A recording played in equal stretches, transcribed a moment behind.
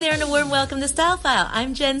There and a warm welcome to Style File.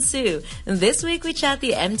 I'm Jen Su. And this week we chat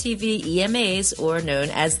the MTV EMAs, or known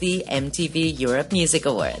as the MTV Europe Music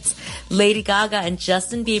Awards. Lady Gaga and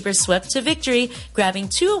Justin Bieber swept to victory, grabbing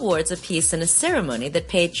 2 awards apiece in a ceremony that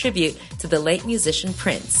paid tribute to the late musician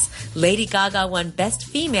Prince. Lady Gaga won Best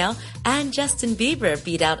Female, and Justin Bieber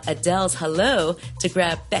beat out Adele's Hello to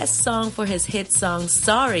grab Best Song for his hit song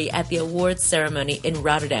Sorry at the awards ceremony in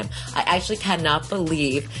Rotterdam. I actually cannot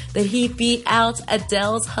believe that he beat out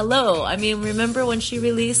Adele's Hello. I mean, remember when she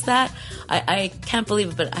released that? I can't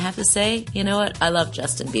believe it, but I have to say, you know what? I love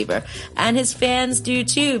Justin Bieber. And his fans do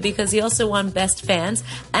too, because he also won Best Fans,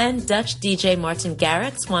 and Dutch DJ Martin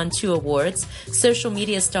Garrix won 2 awards. Social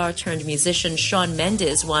media star turned musician Shawn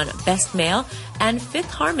Mendes won Best Male, and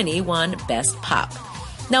Fifth Harmony won Best Pop.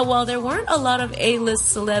 Now, while there weren't a lot of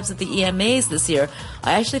A-list celebs at the EMAs this year,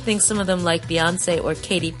 I actually think some of them, like Beyonce or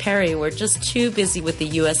Katy Perry, were just too busy with the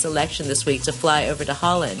U.S. election this week to fly over to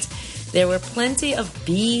Holland. There were plenty of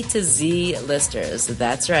B to Z listers.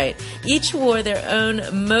 That's right. Each wore their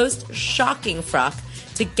own most shocking frock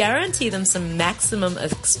to guarantee them some maximum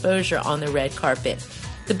exposure on the red carpet.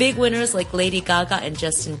 The big winners like Lady Gaga and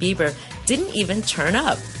Justin Bieber didn't even turn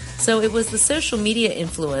up. So it was the social media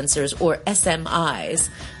influencers, or SMIs,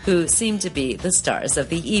 who seemed to be the stars of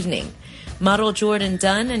the evening. Model Jordan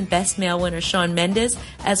Dunn and Best Male winner Shawn Mendes,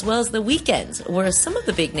 as well as The Weeknd, were some of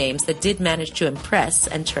the big names that did manage to impress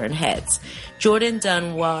and turn heads. Jordan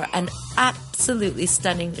Dunn wore an absolutely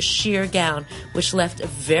stunning sheer gown, which left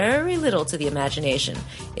very little to the imagination,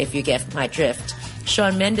 if you get my drift.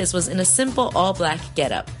 Shawn Mendes was in a simple all-black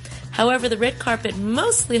getup. However, the red carpet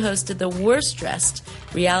mostly hosted the worst-dressed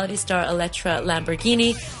reality star Elettra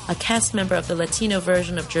Lamborghini, a cast member of the Latino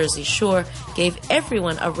version of Jersey Shore, gave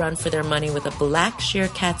everyone a run for their money with a black sheer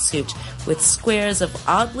catsuit with squares of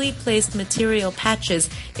oddly placed material patches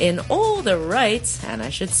in all the right, and I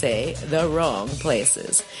should say, the wrong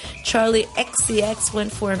places. Charlie XCX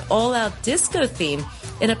went for an all-out disco theme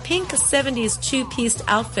in a pink 70s 2-piece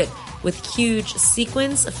outfit with huge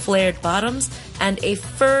sequins, flared bottoms, and a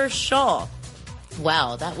fur shawl.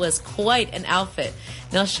 Wow, that was quite an outfit.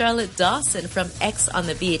 Now, Charlotte Dawson from X on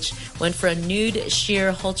the Beach went for a nude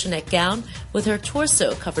sheer halter neck gown with her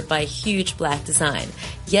torso covered by a huge black design.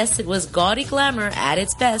 Yes, it was gaudy glamour at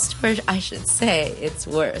its best, or I should say its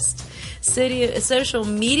worst. Social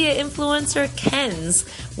media influencer Ken's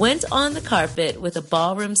went on the carpet with a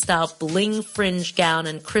ballroom-style bling fringe gown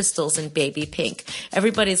and crystals in baby pink.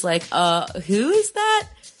 Everybody's like, who is that?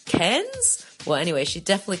 Ken's? Well, anyway, she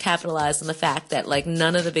definitely capitalized on the fact that,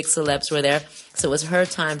 none of the big celebs were there, so it was her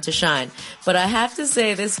time to shine. But I have to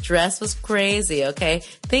say, this dress was crazy, okay?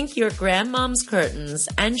 Think your grandmom's curtains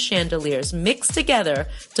and chandeliers mixed together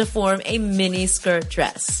to form a mini skirt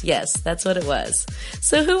dress. Yes, that's what it was.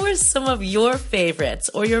 So who were some of your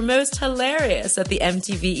favorites or your most hilarious at the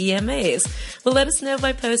MTV EMAs? Well, let us know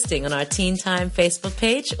by posting on our Teen Time Facebook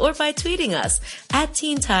page or by tweeting us at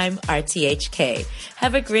TeenTimeRTHK.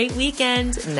 Have a great weekend.